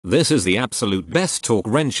This is the absolute best torque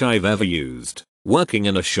wrench I've ever used. Working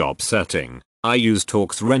in a shop setting, I use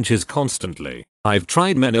Torx wrenches constantly. I've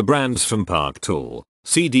tried many brands from Park Tool,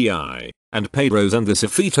 CDI, and Pedro's, and this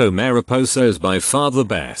effetto Mariposa is by far the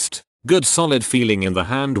best. Good solid feeling in the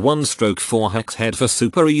hand, 1-stroke 4-hex head for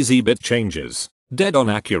super easy bit changes, dead on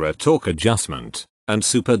accurate torque adjustment, and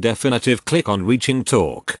super definitive click on reaching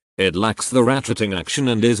torque. It lacks the ratcheting action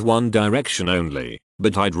and is one direction only,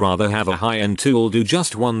 but I'd rather have a high-end tool do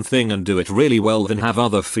just one thing and do it really well than have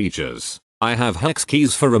other features. I have hex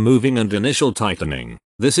keys for removing and initial tightening.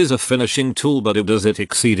 This is a finishing tool, but it does it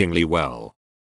exceedingly well.